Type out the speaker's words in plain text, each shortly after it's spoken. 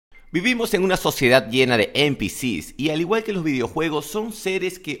Vivimos en una sociedad llena de NPCs y al igual que los videojuegos son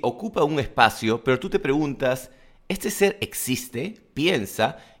seres que ocupan un espacio, pero tú te preguntas, ¿este ser existe?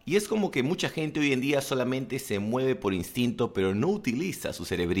 Piensa, y es como que mucha gente hoy en día solamente se mueve por instinto, pero no utiliza su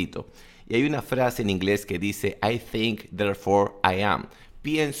cerebrito. Y hay una frase en inglés que dice, I think, therefore I am.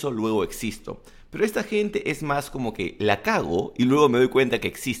 Pienso, luego existo. Pero esta gente es más como que la cago y luego me doy cuenta que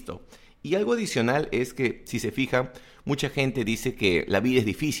existo. Y algo adicional es que, si se fijan, mucha gente dice que la vida es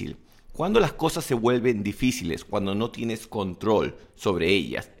difícil. Cuando las cosas se vuelven difíciles, cuando no tienes control sobre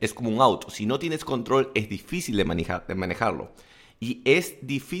ellas, es como un auto. Si no tienes control, es difícil de manejarlo. Y es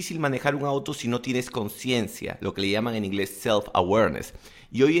difícil manejar un auto si no tienes conciencia, lo que le llaman en inglés self-awareness.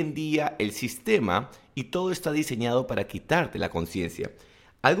 Y hoy en día el sistema y todo está diseñado para quitarte la conciencia.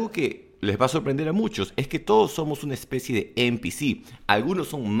 Algo que les va a sorprender a muchos es que todos somos una especie de NPC. Algunos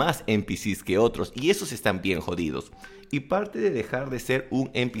son más NPCs que otros y esos están bien jodidos. Y parte de dejar de ser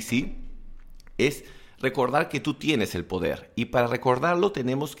un NPC es recordar que tú tienes el poder. Y para recordarlo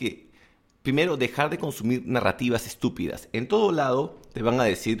tenemos que primero dejar de consumir narrativas estúpidas. En todo lado te van a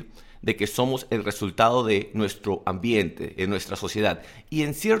decir de que somos el resultado de nuestro ambiente, de nuestra sociedad. Y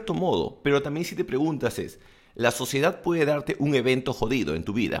en cierto modo, pero también si te preguntas es, la sociedad puede darte un evento jodido en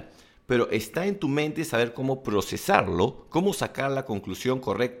tu vida, pero está en tu mente saber cómo procesarlo, cómo sacar la conclusión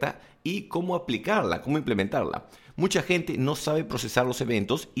correcta y cómo aplicarla, cómo implementarla. Mucha gente no sabe procesar los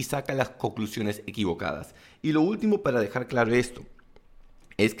eventos y saca las conclusiones equivocadas. Y lo último para dejar claro esto,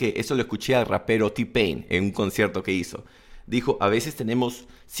 es que eso lo escuché al rapero T-Pain en un concierto que hizo. Dijo, a veces tenemos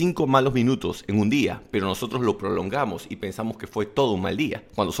 5 malos minutos en un día, pero nosotros lo prolongamos y pensamos que fue todo un mal día,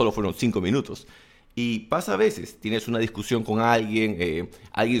 cuando solo fueron 5 minutos. Y pasa a veces, tienes una discusión con alguien,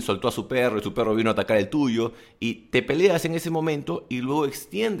 alguien soltó a su perro y su perro vino a atacar el tuyo y te peleas en ese momento y luego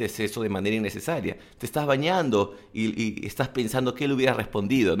extiendes eso de manera innecesaria. Te estás bañando y estás pensando qué le hubieras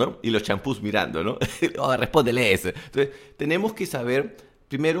respondido, ¿no? Y los champús mirando, ¿no? Oh, respóndele eso. Entonces, tenemos que saber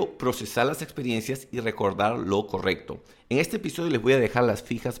primero procesar las experiencias y recordar lo correcto. En este episodio les voy a dejar las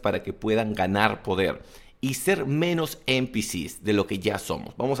fijas para que puedan ganar poder y ser menos NPCs de lo que ya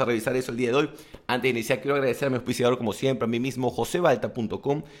somos. Vamos a revisar eso el día de hoy. Antes de iniciar, quiero agradecer a mi auspiciador, como siempre, a mí mismo,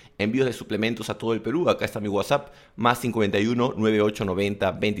 josebalta.com, envíos de suplementos a todo el Perú. Acá está mi WhatsApp, más 51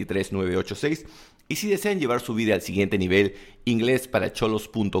 9890 23 986. Y si desean llevar su vida al siguiente nivel,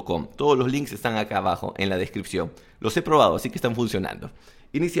 inglesparacholos.com. Todos los links están acá abajo en la descripción. Los he probado, así que están funcionando.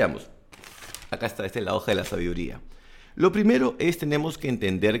 Iniciamos. Acá está, esta es la hoja de la sabiduría. Lo primero es tenemos que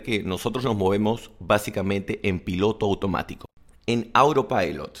entender que nosotros nos movemos básicamente en piloto automático, en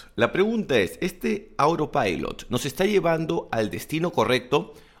autopilot. La pregunta es, ¿este autopilot nos está llevando al destino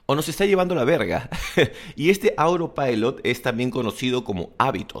correcto o nos está llevando a la verga? Y este autopilot es también conocido como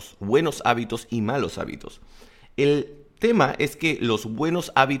hábitos, buenos hábitos y malos hábitos. El tema es que los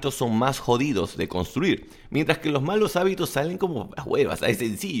buenos hábitos son más jodidos de construir, mientras que los malos hábitos salen como las huevas, es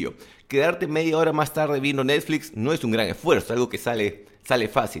sencillo. Quedarte media hora más tarde viendo Netflix no es un gran esfuerzo, algo que sale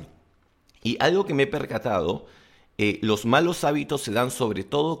fácil. Y algo que me he percatado, los malos hábitos se dan sobre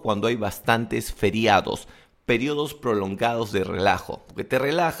todo cuando hay bastantes feriados, periodos prolongados de relajo, porque te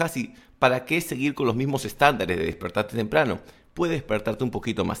relajas y ¿para qué seguir con los mismos estándares de despertarte temprano? Puedes despertarte un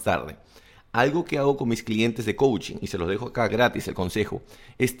poquito más tarde. Algo que hago con mis clientes de coaching, y se los dejo acá gratis el consejo,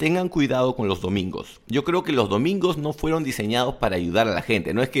 es tengan cuidado con los domingos. Yo creo que los domingos no fueron diseñados para ayudar a la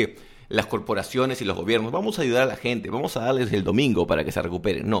gente. No es que las corporaciones y los gobiernos, vamos a ayudar a la gente, vamos a darles el domingo para que se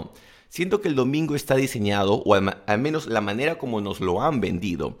recuperen. No, siento que el domingo está diseñado, o al menos la manera como nos lo han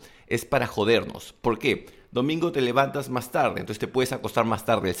vendido, es para jodernos. ¿Por qué? Domingo te levantas más tarde, entonces te puedes acostar más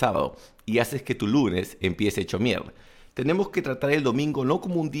tarde el sábado y haces que tu lunes empiece hecho mierda. Tenemos que tratar el domingo no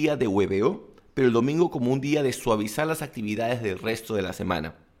como un día de hueveo, pero el domingo como un día de suavizar las actividades del resto de la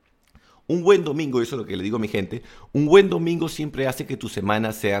semana. Un buen domingo, eso es lo que le digo a mi gente, un buen domingo siempre hace que tu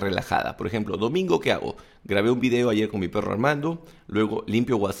semana sea relajada. Por ejemplo, domingo, ¿qué hago? Grabé un video ayer con mi perro Armando, luego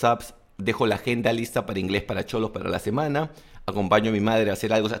limpio WhatsApps, dejo la agenda lista para inglés para cholos para la semana, acompaño a mi madre a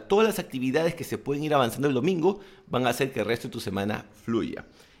hacer algo. O sea, todas las actividades que se pueden ir avanzando el domingo van a hacer que el resto de tu semana fluya.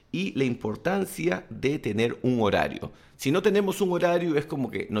 Y la importancia de tener un horario. Si no tenemos un horario es como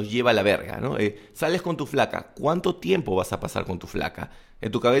que nos lleva a la verga, ¿no? Sales con tu flaca, ¿cuánto tiempo vas a pasar con tu flaca?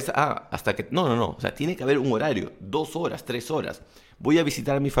 En tu cabeza, hasta que... No, o sea, tiene que haber un horario, 2 horas, 3 horas. Voy a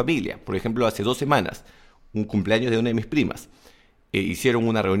visitar a mi familia, por ejemplo, hace 2 semanas, un cumpleaños de una de mis primas. Hicieron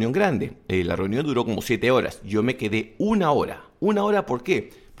una reunión grande, la reunión duró como 7 horas, yo me quedé 1 hora. ¿1 hora por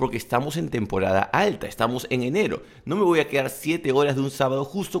qué? Porque estamos en temporada alta, estamos en enero. No me voy a quedar 7 horas de un sábado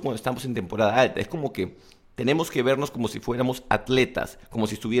justo cuando estamos en temporada alta. Es como que tenemos que vernos como si fuéramos atletas, como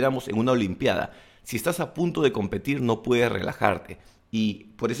si estuviéramos en una olimpiada. Si estás a punto de competir, no puedes relajarte.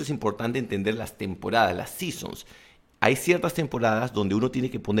 Y por eso es importante entender las temporadas, las seasons. Hay ciertas temporadas donde uno tiene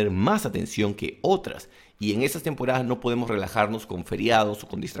que poner más atención que otras. Y en esas temporadas no podemos relajarnos con feriados o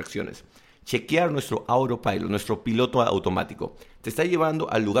con distracciones. Chequear nuestro autopilot, nuestro piloto automático. ¿Te está llevando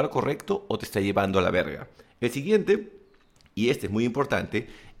al lugar correcto o te está llevando a la verga? El siguiente, y este es muy importante,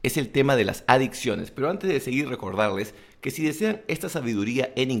 es el tema de las adicciones. Pero antes de seguir, recordarles que si desean esta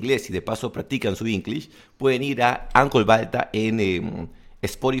sabiduría en inglés y de paso practican su English, pueden ir a Uncle Balta en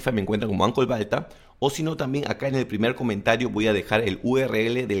Spotify, me encuentran como Uncle Balta. O si no, también acá en el primer comentario voy a dejar el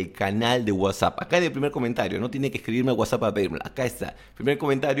URL del canal de WhatsApp. Acá en el primer comentario, no tiene que escribirme a WhatsApp a pedírmelo. Acá está. Primer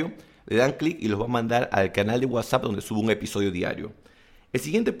comentario, le dan clic y los va a mandar al canal de WhatsApp donde subo un episodio diario. El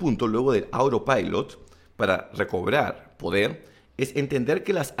siguiente punto, luego del autopilot, para recobrar poder, es entender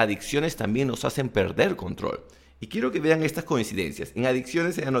que las adicciones también nos hacen perder control. Y quiero que vean estas coincidencias. En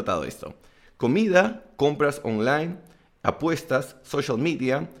adicciones he anotado esto: comida, compras online, apuestas, social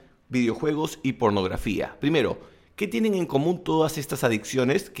media, videojuegos y pornografía. Primero, ¿qué tienen en común todas estas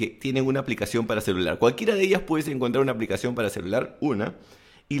adicciones que tienen una aplicación para celular? Cualquiera de ellas puedes encontrar una aplicación para celular, una.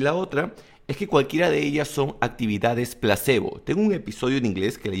 Y la otra es que cualquiera de ellas son actividades placebo. Tengo un episodio en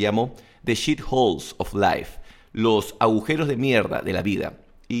inglés que le llamo The Shitholes of Life, los agujeros de mierda de la vida.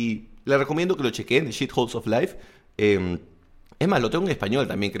 Y les recomiendo que lo chequen, The Shitholes of Life. Es más, lo tengo en español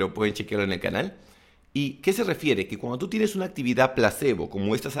también, creo, pueden chequearlo en el canal. ¿Y qué se refiere? Que cuando tú tienes una actividad placebo,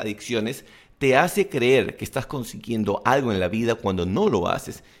 como estas adicciones, te hace creer que estás consiguiendo algo en la vida cuando no lo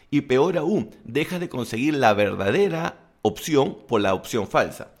haces. Y peor aún, dejas de conseguir la verdadera opción por la opción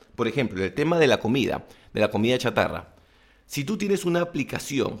falsa. Por ejemplo, el tema de la comida chatarra. Si tú tienes una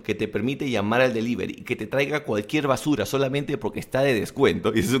aplicación que te permite llamar al delivery y que te traiga cualquier basura solamente porque está de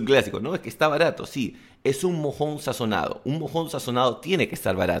descuento, y eso es un clásico, ¿no? Es que está barato, sí, es un mojón sazonado. Un mojón sazonado tiene que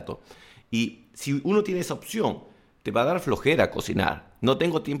estar barato. Y si uno tiene esa opción, te va a dar flojera cocinar. No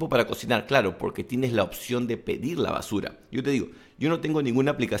tengo tiempo para cocinar, claro, porque tienes la opción de pedir la basura. Yo te digo, yo no tengo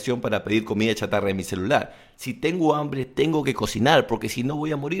ninguna aplicación para pedir comida chatarra en mi celular. Si tengo hambre, tengo que cocinar, porque si no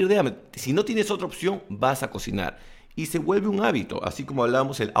voy a morir de hambre. Si no tienes otra opción, vas a cocinar. Y se vuelve un hábito, así como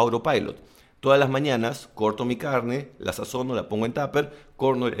hablábamos el autopilot. Todas las mañanas corto mi carne, la sazono, la pongo en tupper,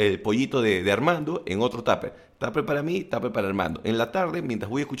 corto el pollito de Armando en otro tupper. Tupper para mí, tupper para Armando. En la tarde, mientras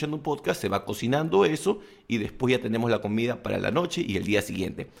voy escuchando un podcast, se va cocinando eso y después ya tenemos la comida para la noche y el día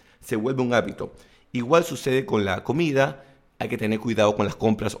siguiente. Se vuelve un hábito. Igual sucede con la comida, hay que tener cuidado con las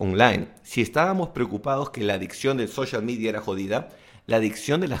compras online. Si estábamos preocupados que la adicción del social media era jodida, la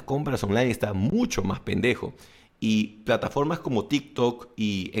adicción de las compras online está mucho más pendejo. Y plataformas como TikTok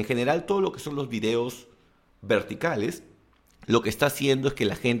y en general todo lo que son los videos verticales, lo que está haciendo es que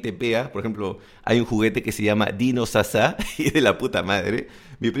la gente vea, por ejemplo, hay un juguete que se llama Dino Sasa y de la puta madre.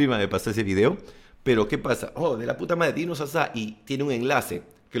 Mi prima me pasó ese video. Pero ¿qué pasa? Oh, de la puta madre, Dino Sasa, y tiene un enlace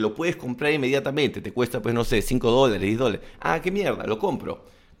que lo puedes comprar inmediatamente. Te cuesta, pues no sé, $5, $10. Ah, qué mierda, lo compro.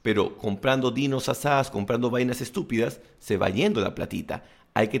 Pero comprando dinos asás, comprando vainas estúpidas, se va yendo la platita.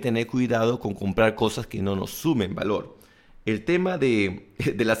 Hay que tener cuidado con comprar cosas que no nos sumen valor. El tema de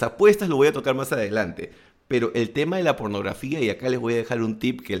las apuestas lo voy a tocar más adelante. Pero el tema de la pornografía, y acá les voy a dejar un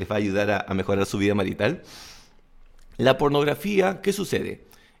tip que les va a ayudar a mejorar su vida marital. La pornografía, ¿qué sucede?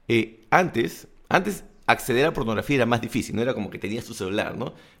 Antes acceder a pornografía era más difícil, no era como que tenías tu celular,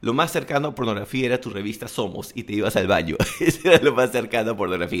 ¿no? Lo más cercano a pornografía era tu revista Somos y te ibas al baño. Eso era lo más cercano a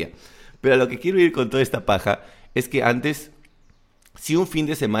pornografía. Pero a lo que quiero ir con toda esta paja es que antes, si un fin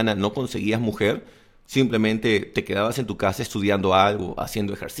de semana no conseguías mujer, simplemente te quedabas en tu casa estudiando algo,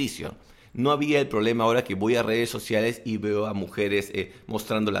 haciendo ejercicio. No había el problema ahora que voy a redes sociales y veo a mujeres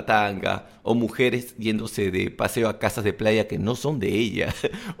mostrando la tanga, o mujeres yéndose de paseo a casas de playa que no son de ella,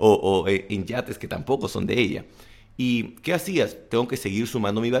 o en yates que tampoco son de ella. ¿Y qué hacías? Tengo que seguir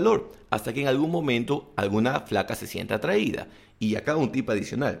sumando mi valor, hasta que en algún momento alguna flaca se sienta atraída. Y acá un tip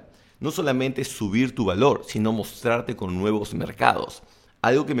adicional: no solamente subir tu valor, sino mostrarte con nuevos mercados.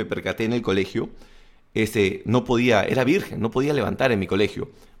 Algo que me percaté en el colegio, era virgen, no podía levantar en mi colegio.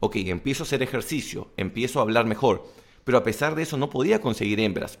 Ok, empiezo a hacer ejercicio, empiezo a hablar mejor, pero a pesar de eso no podía conseguir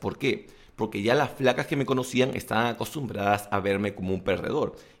hembras. ¿Por qué? Porque ya las flacas que me conocían estaban acostumbradas a verme como un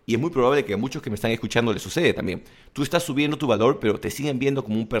perdedor. Y es muy probable que a muchos que me están escuchando les sucede también. Tú estás subiendo tu valor, pero te siguen viendo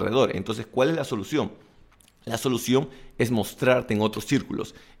como un perdedor. Entonces, ¿cuál es la solución? La solución es mostrarte en otros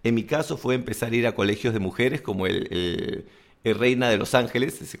círculos. En mi caso fue empezar a ir a colegios de mujeres como el Reina de Los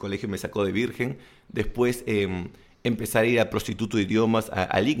Ángeles. Ese colegio me sacó de virgen. Después empezar a ir a Prostituto de Idiomas,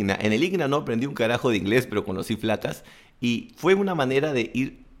 al IGNA. En el IGNA no aprendí un carajo de inglés, pero conocí flacas. Y fue una manera de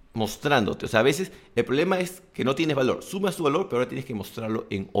ir mostrándote. O sea, a veces el problema es que no tienes valor. Sumas tu valor, pero ahora tienes que mostrarlo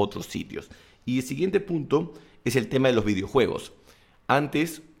en otros sitios. Y el siguiente punto es el tema de los videojuegos.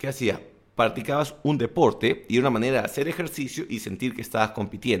 Antes, ¿qué hacías? Practicabas un deporte y era una manera de hacer ejercicio y sentir que estabas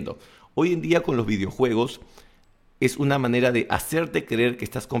compitiendo. Hoy en día con los videojuegos es una manera de hacerte creer que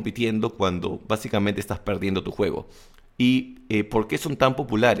estás compitiendo cuando básicamente estás perdiendo tu juego. ¿Y por qué son tan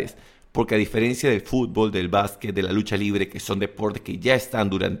populares? Porque a diferencia del fútbol, del básquet, de la lucha libre, que son deportes que ya están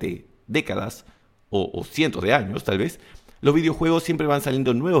durante décadas o cientos de años tal vez, los videojuegos siempre van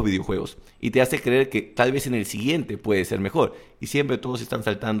saliendo nuevos videojuegos y te hace creer que tal vez en el siguiente puede ser mejor. Y siempre todos están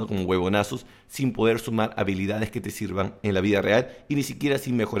saltando como huevonazos sin poder sumar habilidades que te sirvan en la vida real y ni siquiera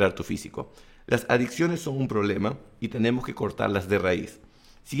sin mejorar tu físico. Las adicciones son un problema y tenemos que cortarlas de raíz.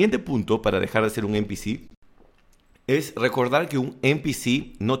 Siguiente punto para dejar de ser un NPC es recordar que un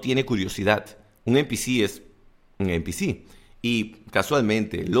NPC no tiene curiosidad. Un NPC es un NPC. Y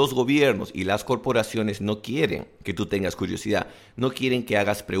casualmente los gobiernos y las corporaciones no quieren que tú tengas curiosidad, no quieren que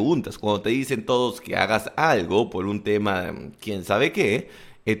hagas preguntas. Cuando te dicen todos que hagas algo por un tema, quién sabe qué,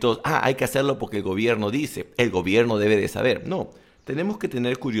 entonces, hay que hacerlo porque el gobierno dice, el gobierno debe de saber. No, tenemos que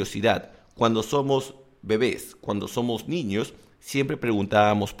tener curiosidad. Cuando somos bebés, cuando somos niños, siempre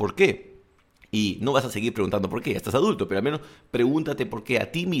preguntábamos por qué. Y no vas a seguir preguntando por qué, ya estás adulto, pero al menos pregúntate por qué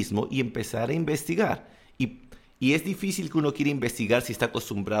a ti mismo y empezar a investigar. Y es difícil que uno quiera investigar si está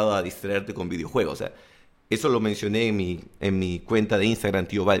acostumbrado a distraerte con videojuegos. O sea, eso lo mencioné en mi cuenta de Instagram,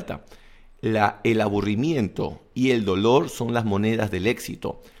 Tío Balta. El aburrimiento y el dolor son las monedas del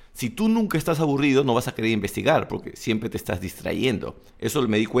éxito. Si tú nunca estás aburrido, no vas a querer investigar porque siempre te estás distrayendo. Eso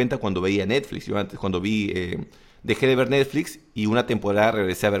me di cuenta cuando veía Netflix. Yo antes, cuando dejé de ver Netflix y una temporada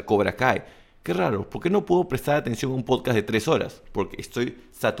regresé a ver Cobra Kai. Qué raro, ¿por qué no puedo prestar atención a un podcast de 3 horas? Porque estoy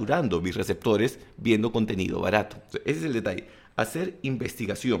saturando mis receptores viendo contenido barato. Ese es el detalle. Hacer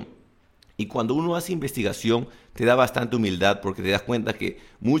investigación. Y cuando uno hace investigación, te da bastante humildad porque te das cuenta que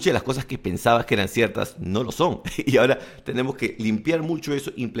muchas de las cosas que pensabas que eran ciertas no lo son. Y ahora tenemos que limpiar mucho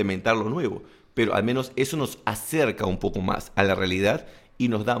eso e implementar lo nuevo. Pero al menos eso nos acerca un poco más a la realidad y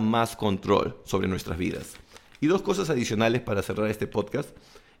nos da más control sobre nuestras vidas. Y 2 cosas adicionales para cerrar este podcast.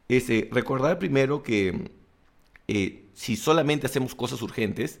 Es recordar primero que si solamente hacemos cosas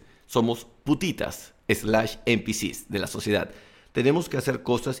urgentes, somos putitas / NPCs de la sociedad. Tenemos que hacer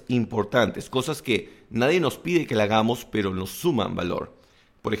cosas importantes, cosas que nadie nos pide que la hagamos, pero nos suman valor.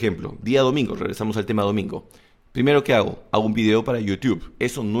 Por ejemplo, día domingo, regresamos al tema domingo. Primero, ¿qué hago? Hago un video para YouTube.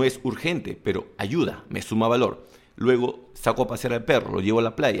 Eso no es urgente, pero ayuda, me suma valor. Luego, saco a pasear al perro, lo llevo a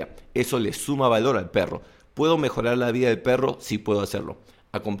la playa. Eso le suma valor al perro. ¿Puedo mejorar la vida del perro? Sí puedo hacerlo.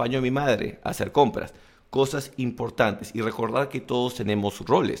 Acompaño a mi madre a hacer compras, cosas importantes y recordar que todos tenemos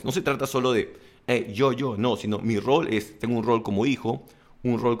roles. No se trata solo de no, sino mi rol es, tengo un rol como hijo,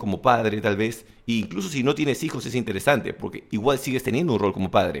 un rol como padre tal vez, e incluso si no tienes hijos es interesante porque igual sigues teniendo un rol como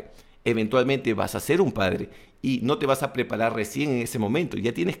padre. Eventualmente vas a ser un padre y no te vas a preparar recién en ese momento.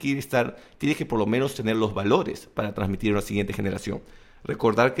 Ya tienes que por lo menos tener los valores para transmitir a una siguiente generación.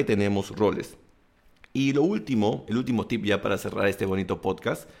 Recordar que tenemos roles. Y el último tip ya para cerrar este bonito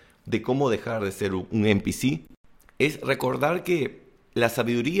podcast de cómo dejar de ser un NPC es recordar que la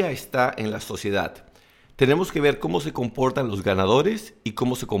sabiduría está en la sociedad. Tenemos que ver cómo se comportan los ganadores y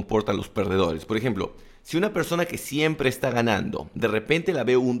cómo se comportan los perdedores. Por ejemplo, si una persona que siempre está ganando, de repente la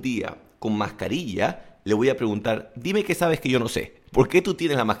veo un día con mascarilla, le voy a preguntar, dime qué sabes que yo no sé. ¿Por qué tú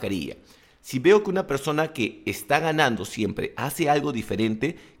tienes la mascarilla? Si veo que una persona que está ganando siempre hace algo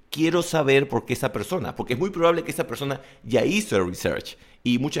diferente, quiero saber por qué esa persona, porque es muy probable que esa persona ya hizo el research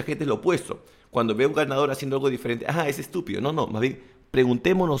y mucha gente es lo opuesto. Cuando veo a un ganador haciendo algo diferente, es estúpido. No, más bien,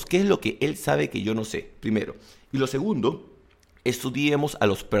 preguntémonos qué es lo que él sabe que yo no sé, primero. Y lo segundo, estudiemos a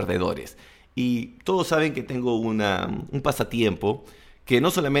los perdedores. Y todos saben que tengo un pasatiempo que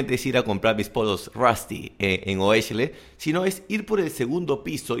no solamente es ir a comprar mis polos Rusty en Oeshle, sino es ir por el segundo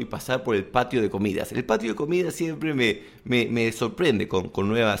piso y pasar por el patio de comidas. El patio de comidas siempre me sorprende con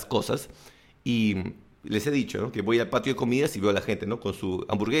nuevas cosas. Y les he dicho, ¿no?, que voy al patio de comidas y veo a la gente, ¿no?, con su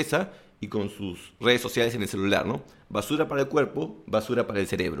hamburguesa y con sus redes sociales en el celular, ¿no? Basura para el cuerpo, basura para el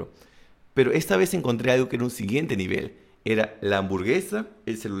cerebro. Pero esta vez encontré algo que era un siguiente nivel. Era la hamburguesa,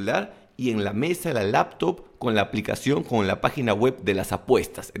 el celular y en la mesa la laptop con la aplicación, con la página web de las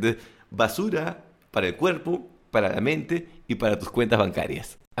apuestas. Entonces, basura para el cuerpo, para la mente y para tus cuentas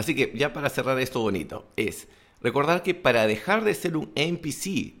bancarias. Así que ya para cerrar esto bonito, es recordar que para dejar de ser un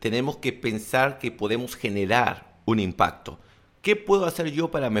NPC tenemos que pensar que podemos generar un impacto. ¿Qué puedo hacer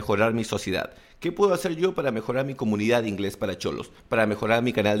yo para mejorar mi sociedad? ¿Qué puedo hacer yo para mejorar mi comunidad de inglés para cholos? Para mejorar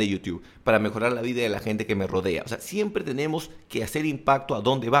mi canal de YouTube, para mejorar la vida de la gente que me rodea. O sea, siempre tenemos que hacer impacto a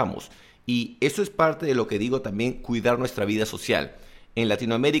dónde vamos. Y eso es parte de lo que digo también, cuidar nuestra vida social. En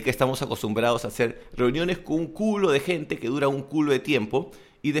Latinoamérica estamos acostumbrados a hacer reuniones con un culo de gente que dura un culo de tiempo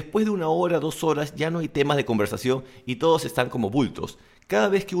y después de 1 hora, 2 horas ya no hay temas de conversación y todos están como bultos. Cada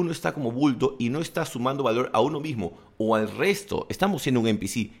vez que uno está como bulto y no está sumando valor a uno mismo o al resto, estamos siendo un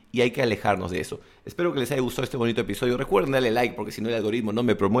NPC y hay que alejarnos de eso. Espero que les haya gustado este bonito episodio. Recuerden darle like porque si no el algoritmo no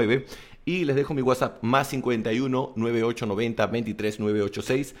me promueve. Y les dejo mi WhatsApp más 51 9890 23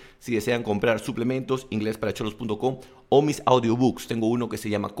 986 si desean comprar suplementos inglesparacholos.com o mis audiobooks. Tengo uno que se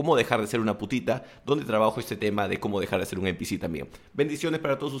llama Cómo dejar de ser una putita, donde trabajo este tema de cómo dejar de ser un NPC también. Bendiciones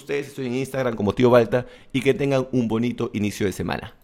para todos ustedes. Estoy en Instagram como Tío Balta y que tengan un bonito inicio de semana.